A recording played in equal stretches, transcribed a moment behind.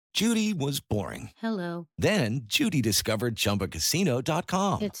Judy was boring. Hello. Then Judy discovered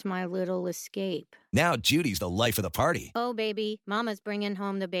ChumbaCasino.com. It's my little escape. Now Judy's the life of the party. Oh, baby, mama's bringing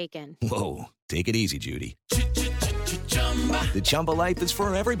home the bacon. Whoa, take it easy, Judy. The Chumba life is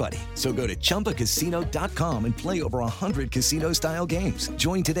for everybody. So go to ChumbaCasino.com and play over 100 casino-style games.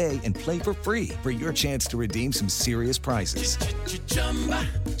 Join today and play for free for your chance to redeem some serious prizes.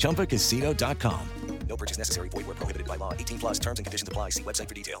 ChumbaCasino.com. No purchase necessary. Void where prohibited by law. 18 plus terms and conditions apply. See website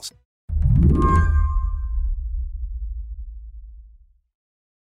for details.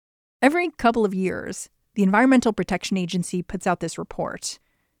 Every couple of years, the Environmental Protection Agency puts out this report.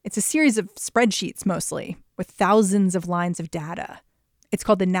 It's a series of spreadsheets mostly, with thousands of lines of data. It's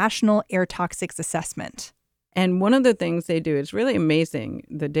called the National Air Toxics Assessment. And one of the things they do, it's really amazing,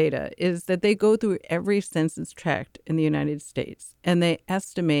 the data, is that they go through every census tract in the United States and they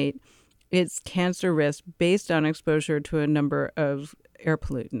estimate its cancer risk based on exposure to a number of air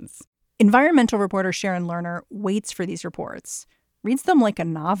pollutants. Environmental reporter Sharon Lerner waits for these reports, reads them like a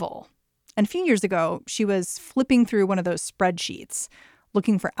novel. And a few years ago, she was flipping through one of those spreadsheets,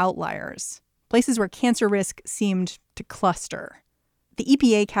 looking for outliers, places where cancer risk seemed to cluster. The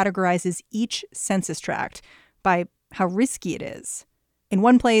EPA categorizes each census tract by how risky it is. In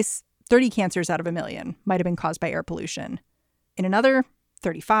one place, 30 cancers out of 1 million might have been caused by air pollution. In another,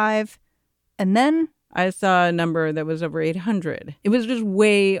 35. And then I saw a number that was over 800. It was just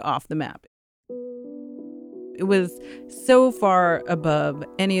way off the map. It was so far above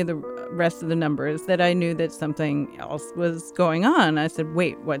any of the rest of the numbers that I knew that something else was going on. I said,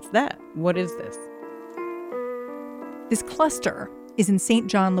 wait, what's that? What is this? This cluster is in St.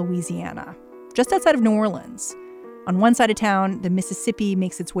 John, Louisiana, just outside of New Orleans. On one side of town, the Mississippi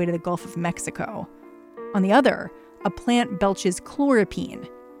makes its way to the Gulf of Mexico. On the other, a plant belches chloropene,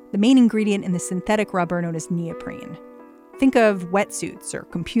 the main ingredient in the synthetic rubber known as neoprene. Think of wetsuits or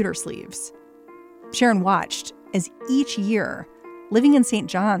computer sleeves. Sharon watched as each year, living in St.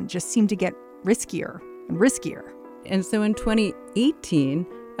 John just seemed to get riskier and riskier. And so in 2018,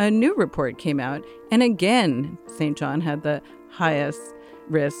 a new report came out. And again, St. John had the highest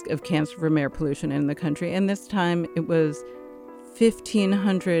risk of cancer from air pollution in the country. And this time it was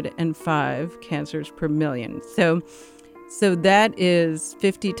 1,505 cancers per million. So that is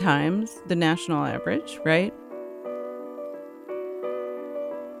 50 times the national average, right?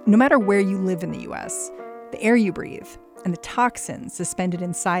 No matter where you live in the U.S., the air you breathe and the toxins suspended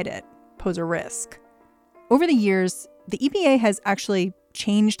inside it pose a risk. Over the years, the EPA has actually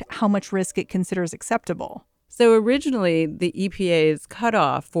changed how much risk it considers acceptable. So originally, the EPA's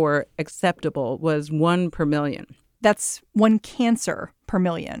cutoff for acceptable was 1 per million. That's 1 cancer per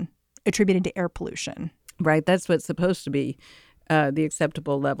million attributed to air pollution. Right. That's what's supposed to be the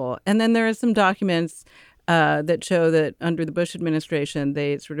acceptable level. And then there are some documents that show that under the Bush administration,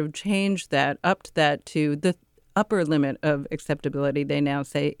 they sort of changed that, upped that to the upper limit of acceptability, they now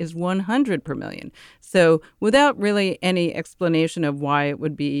say, is 100 per million. So without really any explanation of why it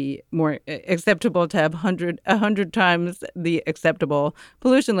would be more acceptable to have 100 times the acceptable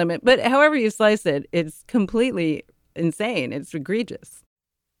pollution limit. But however you slice it, it's completely insane. It's egregious.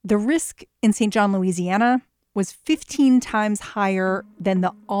 The risk in St. John, Louisiana was 15 times higher than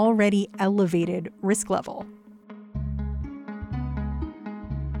the already elevated risk level.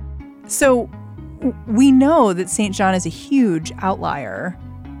 So we know that St. John is a huge outlier,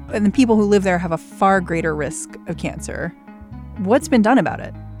 and the people who live there have a far greater risk of cancer. What's been done about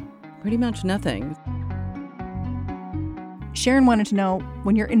it? Pretty much nothing. Sharon wanted to know,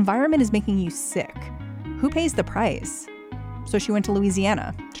 when your environment is making you sick, who pays the price? So she went to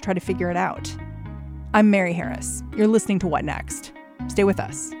Louisiana to try to figure it out. I'm Mary Harris. You're listening to What Next? Stay with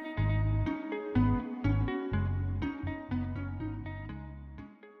us.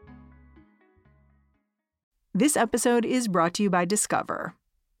 This episode is brought to you by Discover.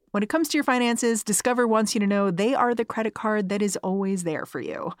 When it comes to your finances, Discover wants you to know they are the credit card that is always there for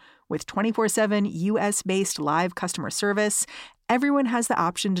you. With 24/7 U.S.-based live customer service, everyone has the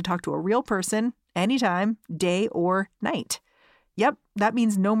option to talk to a real person anytime, day or night. Yep, that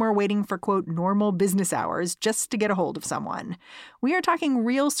means no more waiting for, quote, normal business hours just to get a hold of someone. We are talking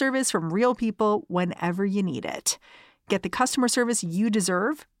real service from real people whenever you need it. Get the customer service you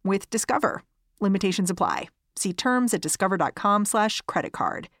deserve with Discover. Limitations apply. See terms at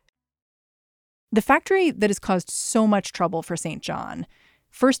discover.com/creditcard. The factory that has caused so much trouble for St. John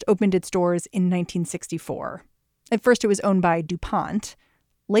first opened its doors in 1964. At first, it was owned by DuPont.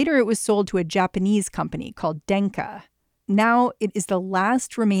 Later, it was sold to a Japanese company called Denka. Now, it is the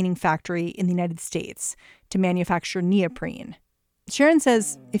last remaining factory in the United States to manufacture neoprene. Sharon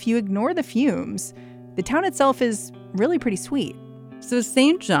says if you ignore the fumes, the town itself is really pretty sweet. So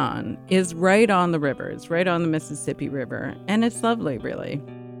St. John is right on the river. It's right on the Mississippi River, and it's lovely, really.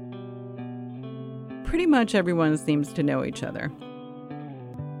 Pretty much everyone seems to know each other.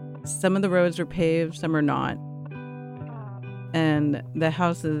 Some of the roads are paved, some are not. And the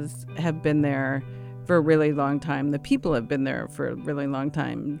houses have been there for a really long time. The people have been there for a really long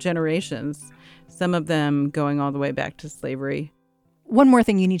time, generations, some of them going all the way back to slavery. One more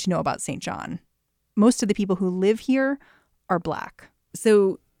thing you need to know about St. John. Most of the people who live here are Black.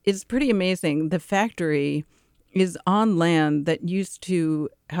 So it's pretty amazing. The factory is on land that used to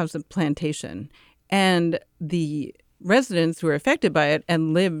house a plantation. And the residents who are affected by it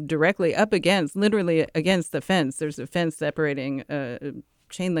and live directly up against, literally against the fence, there's a fence separating, a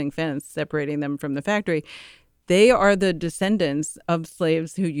chain link fence separating them from the factory. They are the descendants of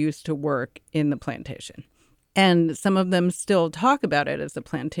slaves who used to work in the plantation. And some of them still talk about it as a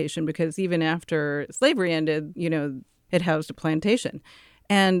plantation because even after slavery ended, it housed a plantation.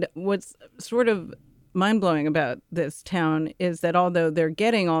 And what's sort of mind-blowing about this town is that although they're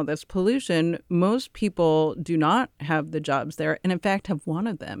getting all this pollution, most people do not have the jobs there and in fact have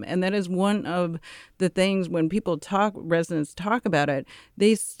wanted them. And that is one of the things when residents talk about it,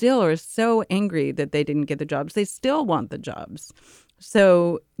 they still are so angry that they didn't get the jobs. They still want the jobs.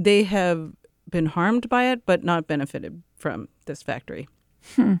 So they have been harmed by it, but not benefited from this factory.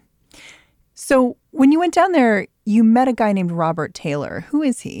 So when you went down there, you met a guy named Robert Taylor. Who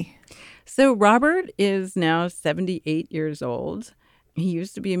is he? So Robert is now 78 years old. He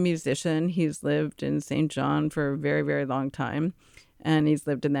used to be a musician. He's lived in St. John for a very, very long time. And he's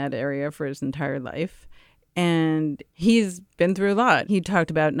lived in that area for his entire life. And he's been through a lot. He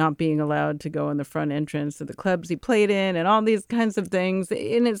talked about not being allowed to go in the front entrance of the clubs he played in and all these kinds of things.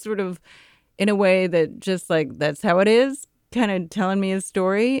 And it's sort of in a way that just like, that's how it is, kind of telling me his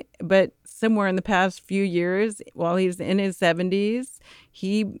story. But somewhere in the past few years, while he's in his 70s,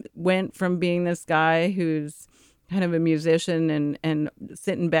 he went from being this guy who's kind of a musician and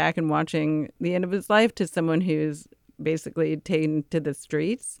sitting back and watching the end of his life to someone who's basically taken to the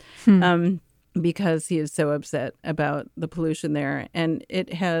streets because he is so upset about the pollution there. And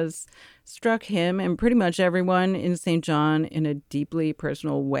it has struck him and pretty much everyone in St. John in a deeply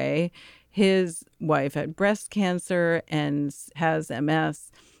personal way. His wife had breast cancer and has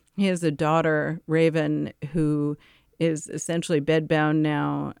MS. He has a daughter, Raven, who is essentially bedbound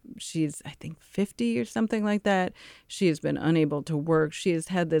now. She's, I think, 50 or something like that. She has been unable to work. She has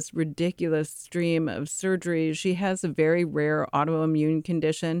had this ridiculous stream of surgeries. She has a very rare autoimmune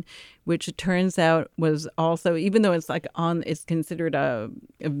condition, which it turns out was also, even though it's considered a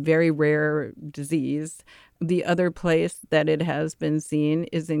very rare disease, the other place that it has been seen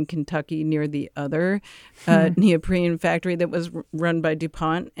is in Kentucky near the other neoprene factory that was run by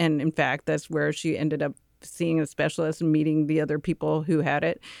DuPont. And in fact, that's where she ended up seeing a specialist and meeting the other people who had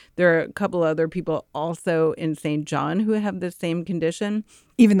it. There are a couple other people also in St. John who have the same condition.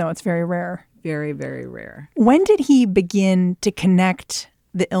 Even though it's very rare. Very, very rare. When did he begin to connect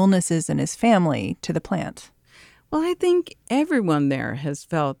the illnesses in his family to the plant? Well, I think everyone there has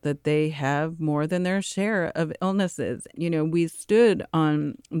felt that they have more than their share of illnesses. We stood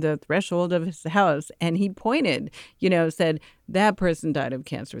on the threshold of his house and he pointed, said, that person died of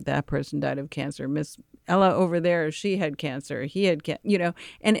cancer. That person died of cancer. Miss Ella over there, she had cancer. He had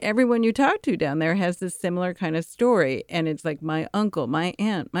and everyone you talk to down there has this similar kind of story. And it's like my uncle, my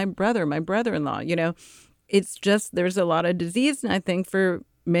aunt, my brother, my brother-in-law, it's just there's a lot of disease. And I think for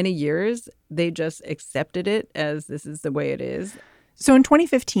many years, they just accepted it as this is the way it is. So in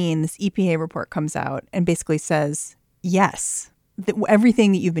 2015, this EPA report comes out and basically says, yes, that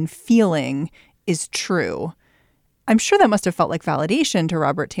everything that you've been feeling is true. I'm sure that must have felt like validation to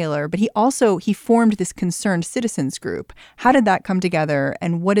Robert Taylor, but he formed this concerned citizens group. How did that come together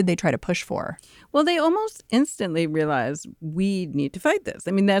and what did they try to push for? Well, they almost instantly realized we need to fight this.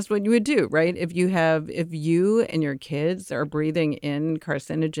 I mean, that's what you would do, right? If you and your kids are breathing in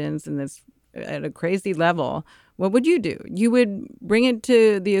carcinogens and this at a crazy level, what would you do? You would bring it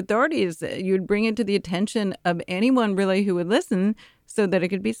to the authorities. You would bring it to the attention of anyone really who would listen so that it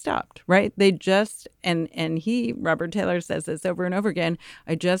could be stopped, right? They just, and Robert Taylor says this over and over again,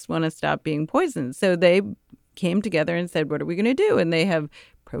 I just want to stop being poisoned. So they came together and said, what are we going to do? And they have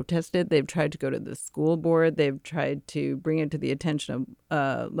protested. They've tried to go to the school board. They've tried to bring it to the attention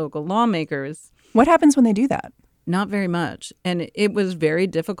of local lawmakers. What happens when they do that? Not very much. And it was very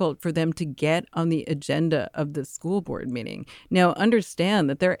difficult for them to get on the agenda of the school board meeting. Now, understand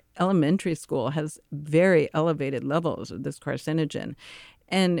that their elementary school has very elevated levels of this carcinogen.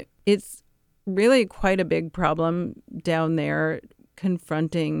 And it's really quite a big problem down there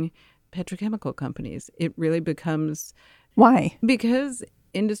confronting petrochemical companies. It really becomes Why? Because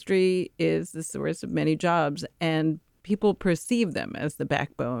industry is the source of many jobs, and people perceive them as the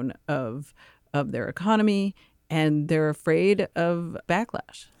backbone of their economy, and they're afraid of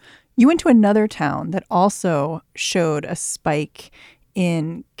backlash. You went to another town that also showed a spike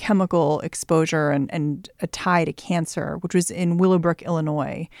in chemical exposure and a tie to cancer, which was in Willowbrook,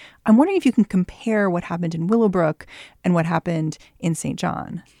 Illinois. I'm wondering if you can compare what happened in Willowbrook and what happened in St.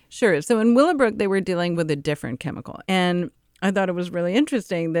 John. Sure. So in Willowbrook, they were dealing with a different chemical. And I thought it was really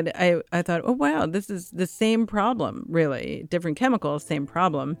interesting that I thought, oh, wow, this is the same problem, really. Different chemicals, same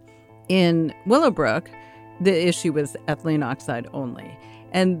problem. In Willowbrook, the issue was ethylene oxide only.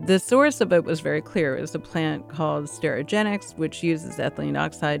 And the source of it was very clear. It was a plant called Sterigenics, which uses ethylene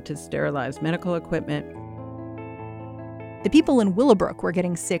oxide to sterilize medical equipment. The people in Willowbrook were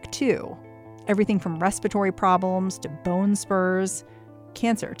getting sick, too. Everything from respiratory problems to bone spurs,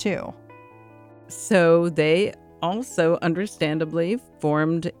 cancer, too. So they also, understandably,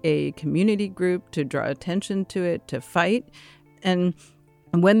 formed a community group to draw attention to it, to fight. And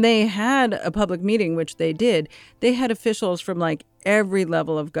when they had a public meeting, which they did, they had officials from every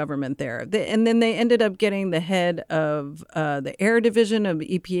level of government there. And then they ended up getting the head of the air division of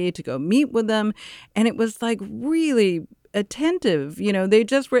EPA to go meet with them. And it was really attentive. They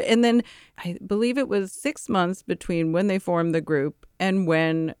just were. And then I believe it was 6 months between when they formed the group and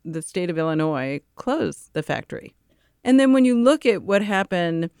when the state of Illinois closed the factory. And then when you look at what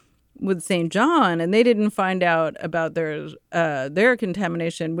happened with St. John, and they didn't find out about their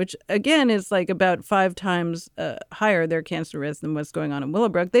contamination, which again is about 5 times higher their cancer risk than what's going on in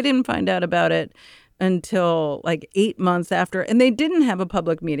Willowbrook. They didn't find out about it until 8 months after, and they didn't have a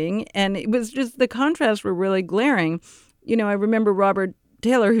public meeting. And it was just the contrasts were really glaring. I remember Robert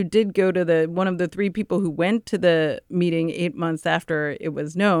Taylor, who did go to one of the 3 people who went to the meeting 8 months after it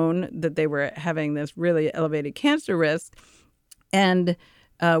was known that they were having this really elevated cancer risk, and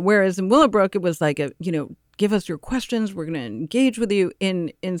whereas in Willowbrook, it was give us your questions. We're going to engage with you.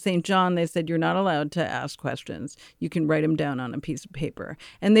 In St. John, they said you're not allowed to ask questions. You can write them down on a piece of paper.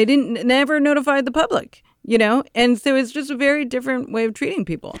 And they never notified the public, And so it's just a very different way of treating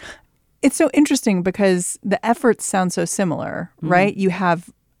people. It's so interesting because the efforts sound so similar, right? You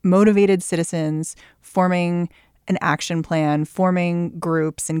have motivated citizens forming an action plan, forming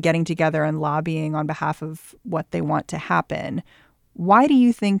groups and getting together and lobbying on behalf of what they want to happen. Why do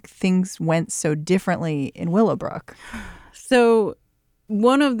you think things went so differently in Willowbrook? So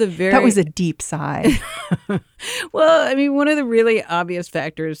one of the That was a deep sigh. Well, one of the really obvious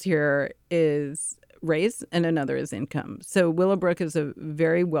factors here is race and another is income. So Willowbrook is a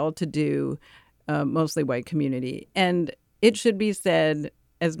very well-to-do, mostly white community. And it should be said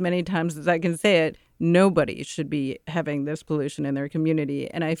as many times as I can say it, nobody should be having this pollution in their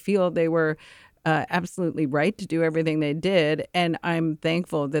community. And I feel they were absolutely right to do everything they did. And I'm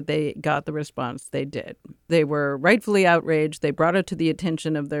thankful that they got the response they did. They were rightfully outraged. They brought it to the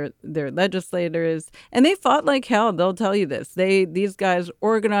attention of their legislators. And they fought like hell. They'll tell you this. These guys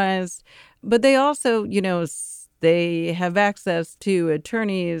organized. But they also, they have access to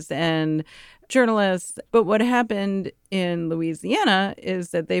attorneys and journalists. But what happened in Louisiana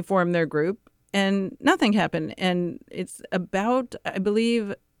is that they formed their group and nothing happened. And it's about, I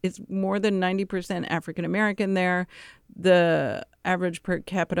believe, it's more than 90% African American there. The average per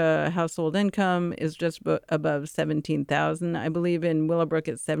capita household income is just above $17,000. I believe in Willowbrook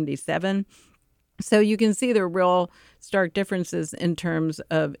it's $77,000. So you can see there are real stark differences in terms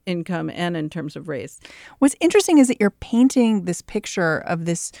of income and in terms of race. What's interesting is that you're painting this picture of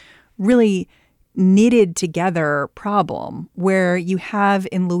this really knitted together problem where you have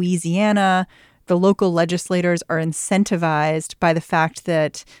in Louisiana, the local legislators are incentivized by the fact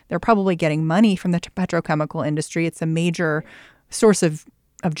that they're probably getting money from the petrochemical industry. It's a major source of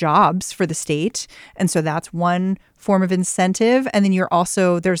jobs for the state. And so that's one form of incentive. And then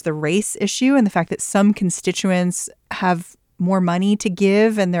there's the race issue and the fact that some constituents have more money to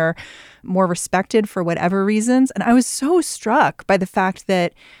give and they're more respected for whatever reasons. And I was so struck by the fact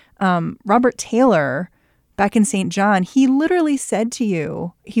that Robert Taylor, back in St. John, he literally said to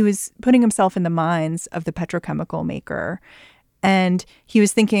you, he was putting himself in the minds of the petrochemical maker. And he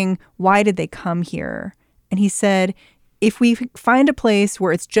was thinking, why did they come here? And he said, if we find a place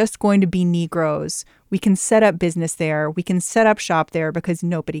where it's just going to be Negroes, we can set up business there. We can set up shop there because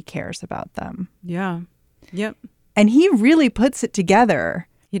nobody cares about them. Yeah. Yep. And he really puts it together.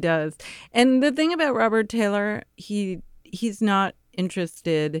 He does. And the thing about Robert Taylor, he's not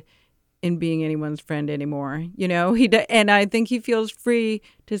interested in being anyone's friend anymore. And I think he feels free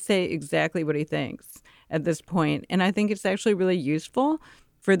to say exactly what he thinks at this point. And I think it's actually really useful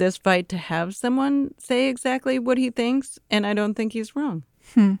for this fight to have someone say exactly what he thinks, and I don't think he's wrong.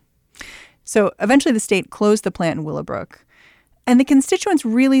 So eventually the state closed the plant in Willowbrook, and the constituents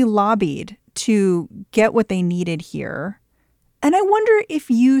really lobbied to get what they needed here. And I wonder if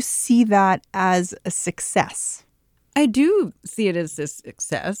you see that as a success. I do see it as a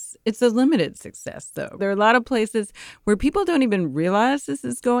success. It's a limited success, though. There are a lot of places where people don't even realize this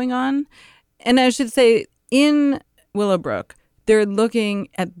is going on. And I should say, in Willowbrook, they're looking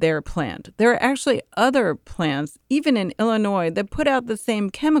at their plant. There are actually other plants, even in Illinois, that put out the same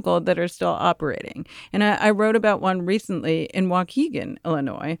chemical that are still operating. And I wrote about one recently in Waukegan,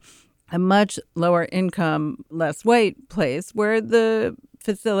 Illinois, a much lower income, less white place where the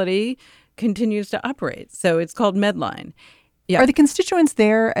facility continues to operate. So it's called Medline. Yeah. Are the constituents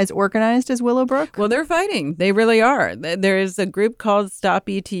there as organized as Willowbrook? Well, they're fighting. They really are. There is a group called Stop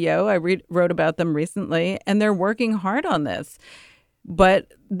ETO. I wrote about them recently, and they're working hard on this.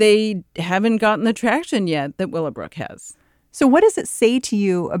 But they haven't gotten the traction yet that Willowbrook has. So what does it say to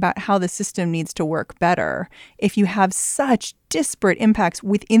you about how the system needs to work better if you have such disparate impacts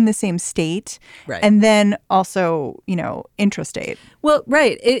within the same state, right, and then also, intrastate? Well,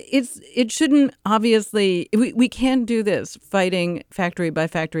 right. It shouldn't, obviously, we can't do this fighting factory by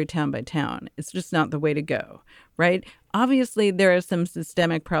factory, town by town. It's just not the way to go, right? Obviously, there are some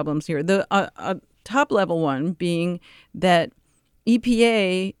systemic problems here. The top level one being that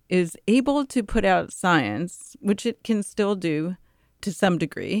EPA is able to put out science, which it can still do to some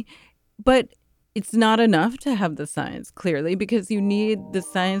degree, but it's not enough to have the science, clearly, because you need the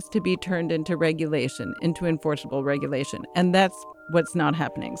science to be turned into regulation, into enforceable regulation. And that's what's not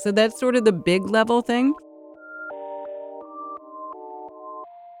happening. So that's sort of the big level thing.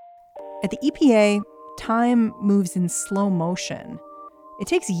 At the EPA, time moves in slow motion. It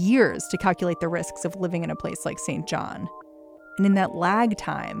takes years to calculate the risks of living in a place like St. John. And in that lag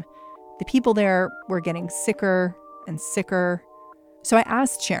time, the people there were getting sicker and sicker. So I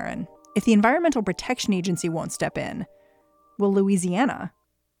asked Sharon, if the Environmental Protection Agency won't step in, will Louisiana?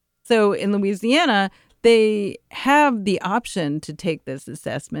 So in Louisiana, they have the option to take this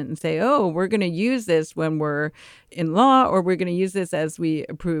assessment and say, oh, we're going to use this when we're in law, or we're going to use this as we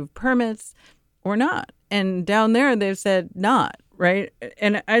approve permits or not. And down there, they've said not. Right.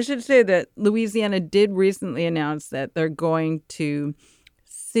 And I should say that Louisiana did recently announce that they're going to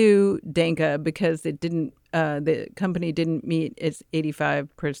sue Denka because the company didn't meet its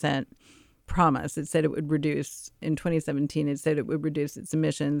 85% promise. It said it would reduce in 2017. It said it would reduce its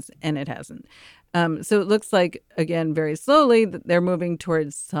emissions, and it hasn't. So it looks like, again, very slowly that they're moving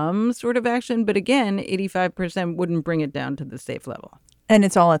towards some sort of action. But again, 85% wouldn't bring it down to the safe level. And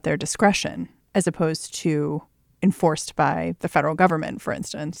it's all at their discretion, as opposed to enforced by the federal government, for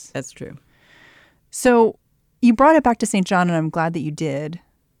instance. That's true. So you brought it back to St. John, and I'm glad that you did,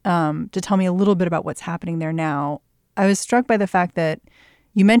 to tell me a little bit about what's happening there now. I was struck by the fact that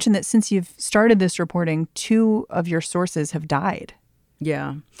you mentioned that since you've started this reporting, 2 of your sources have died.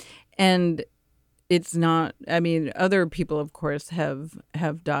 Yeah. And it's not, other people, of course,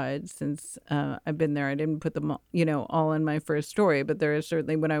 have died since I've been there. I didn't put them, all in my first story, but there is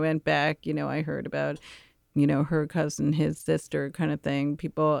certainly, when I went back, I heard about her cousin, his sister kind of thing,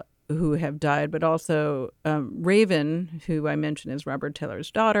 people who have died. But also Raven, who I mentioned is Robert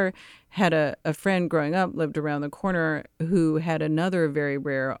Taylor's daughter, had a friend growing up, lived around the corner, who had another very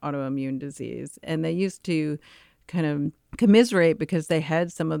rare autoimmune disease. And they used to kind of commiserate because they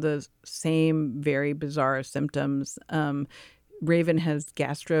had some of the same very bizarre symptoms. Raven has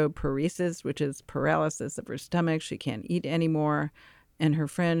gastroparesis, which is paralysis of her stomach. She can't eat anymore. And her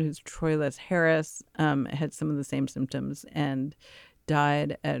friend, who's Troilus Harris, had some of the same symptoms and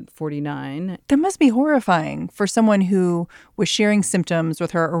died at 49. That must be horrifying for someone who was sharing symptoms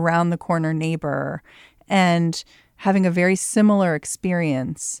with her around-the-corner neighbor and having a very similar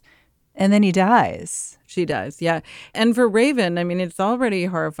experience. And then he dies. She dies, yeah. And for Raven, it's already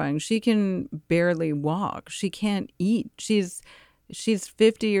horrifying. She can barely walk. She can't eat. She's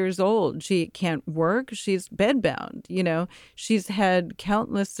 50 years old. She can't work. She's bedbound. She's had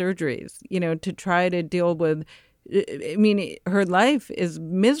countless surgeries, to try to deal with. Her life is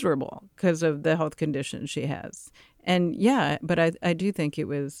miserable because of the health condition she has. And yeah, but I do think it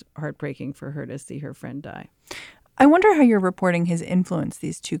was heartbreaking for her to see her friend die. I wonder how your reporting has influenced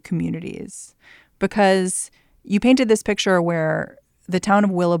these 2 communities, because you painted this picture where the town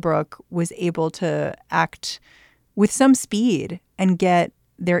of Willowbrook was able to act with some speed and get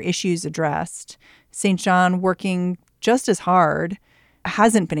their issues addressed. St. John, working just as hard,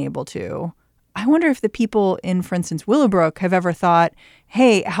 hasn't been able to. I wonder if the people in, for instance, Willowbrook have ever thought,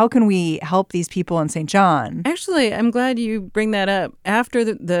 hey, how can we help these people in St. John? Actually, I'm glad you bring that up. After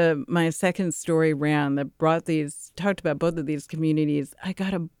my second story ran that talked about both of these communities, I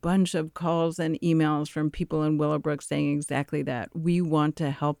got a bunch of calls and emails from people in Willowbrook saying exactly that. We want to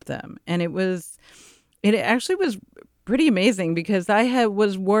help them. And it actually was pretty amazing because I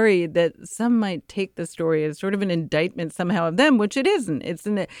was worried that some might take the story as sort of an indictment somehow of them, which it isn't.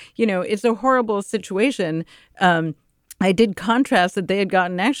 It's a horrible situation. I did contrast that they had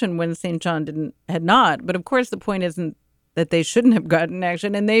gotten action when St. John had not. But of course, the point isn't that they shouldn't have gotten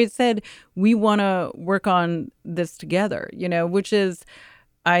action. And they said, we want to work on this together, which is,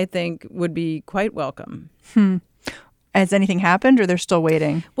 I think, would be quite welcome. Has anything happened or they're still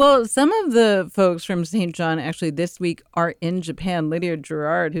waiting? Well, some of the folks from St. John actually this week are in Japan. Lydia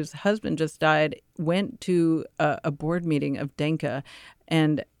Gerard, whose husband just died, went to a board meeting of Denka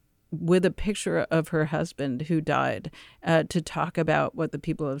and with a picture of her husband who died to talk about what the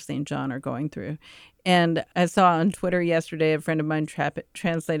people of St. John are going through. And I saw on Twitter yesterday, a friend of mine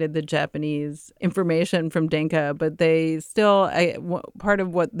translated the Japanese information from Denka, but they still, part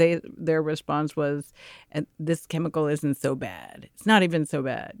of what their response was, this chemical isn't so bad. It's not even so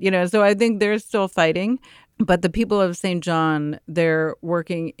bad. So I think they're still fighting. But the people of St. John, they're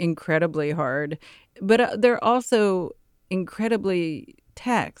working incredibly hard. But they're also incredibly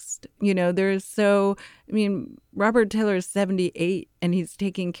taxed. Robert Taylor's 78 and he's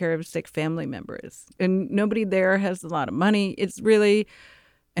taking care of sick family members and nobody there has a lot of money. It's really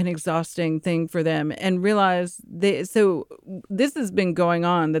an exhausting thing for them and realize so this has been going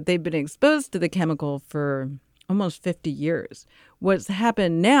on, that they've been exposed to the chemical for almost 50 years. What's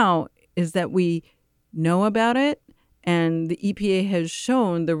happened now is that we know about it and the EPA has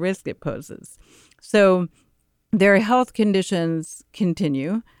shown the risk it poses. So their health conditions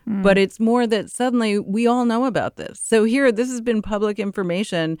continue, but it's more that suddenly we all know about this. So this has been public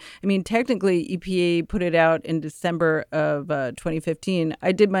information. Technically, EPA put it out in December of 2015.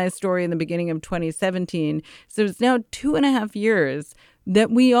 I did my story in the beginning of 2017. So it's now 2.5 years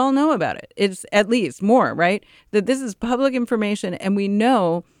that we all know about it. It's at least more, right? That this is public information and we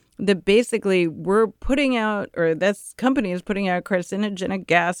know that basically we're putting out, or this company is putting out carcinogenic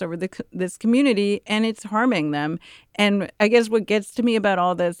gas over this community and it's harming them. And I guess what gets to me about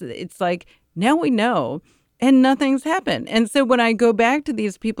all this, it's like, now we know and nothing's happened. And so when I go back to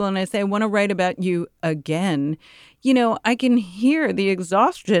these people and I say, I want to write about you again, I can hear the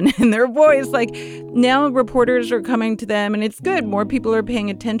exhaustion in their voice. Like now reporters are coming to them and it's good. More people are paying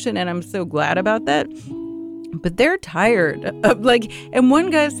attention and I'm so glad about that. But they're tired of and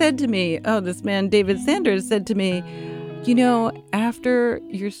one guy said to me, this man, David Sanders, said to me, after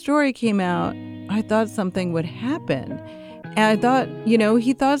your story came out, I thought something would happen. And I thought,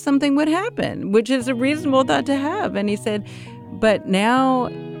 he thought something would happen, which is a reasonable thought to have. And he said, but now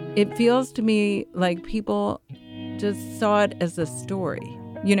it feels to me like people just saw it as a story,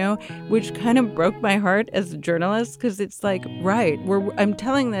 which kind of broke my heart as a journalist because it's like, right, I'm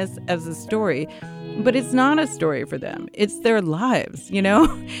telling this as a story. But it's not a story for them. It's their lives,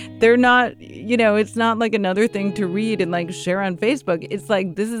 They're not, it's not like another thing to read and share on Facebook. It's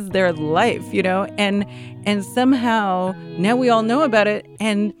like this is their life, and somehow now we all know about it.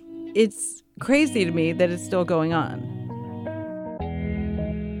 And it's crazy to me that it's still going on.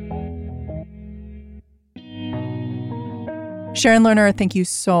 Sharon Lerner, thank you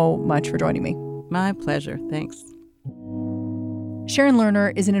so much for joining me. My pleasure. Thanks. Sharon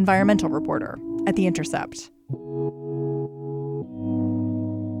Lerner is an environmental reporter at The Intercept.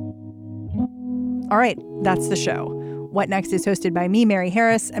 All right, that's the show. What Next is hosted by me, Mary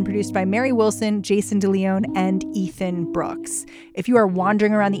Harris, and produced by Mary Wilson, Jason DeLeon, and Ethan Brooks. If you are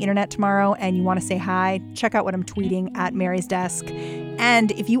wandering around the internet tomorrow and you want to say hi, check out what I'm tweeting at Mary's Desk.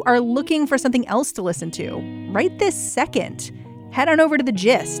 And if you are looking for something else to listen to, right this second, head on over to The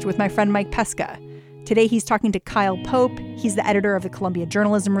Gist with my friend Mike Pesca. Today, he's talking to Kyle Pope. He's the editor of the Columbia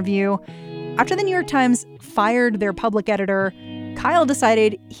Journalism Review. After the New York Times fired their public editor, Kyle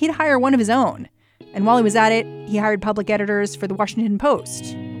decided he'd hire one of his own. And while he was at it, he hired public editors for the Washington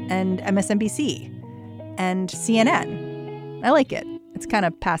Post and MSNBC and CNN. I like it. It's kind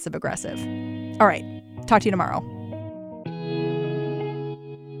of passive aggressive. All right. Talk to you tomorrow.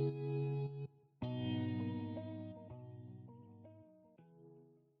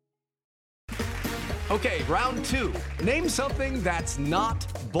 Okay, round two. Name something that's not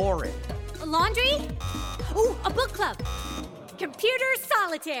boring. A laundry? Ooh, a book club. Computer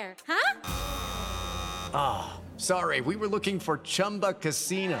solitaire, huh? Ah, oh, sorry, we were looking for Chumba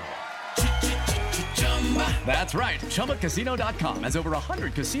Casino. That's right. ChumbaCasino.com has over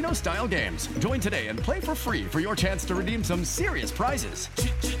 100 casino-style games. Join today and play for free for your chance to redeem some serious prizes.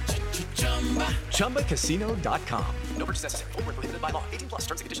 ChumbaCasino.com. No purchase necessary. Void where prohibited by law. 18+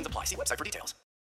 terms and conditions apply. See website for details.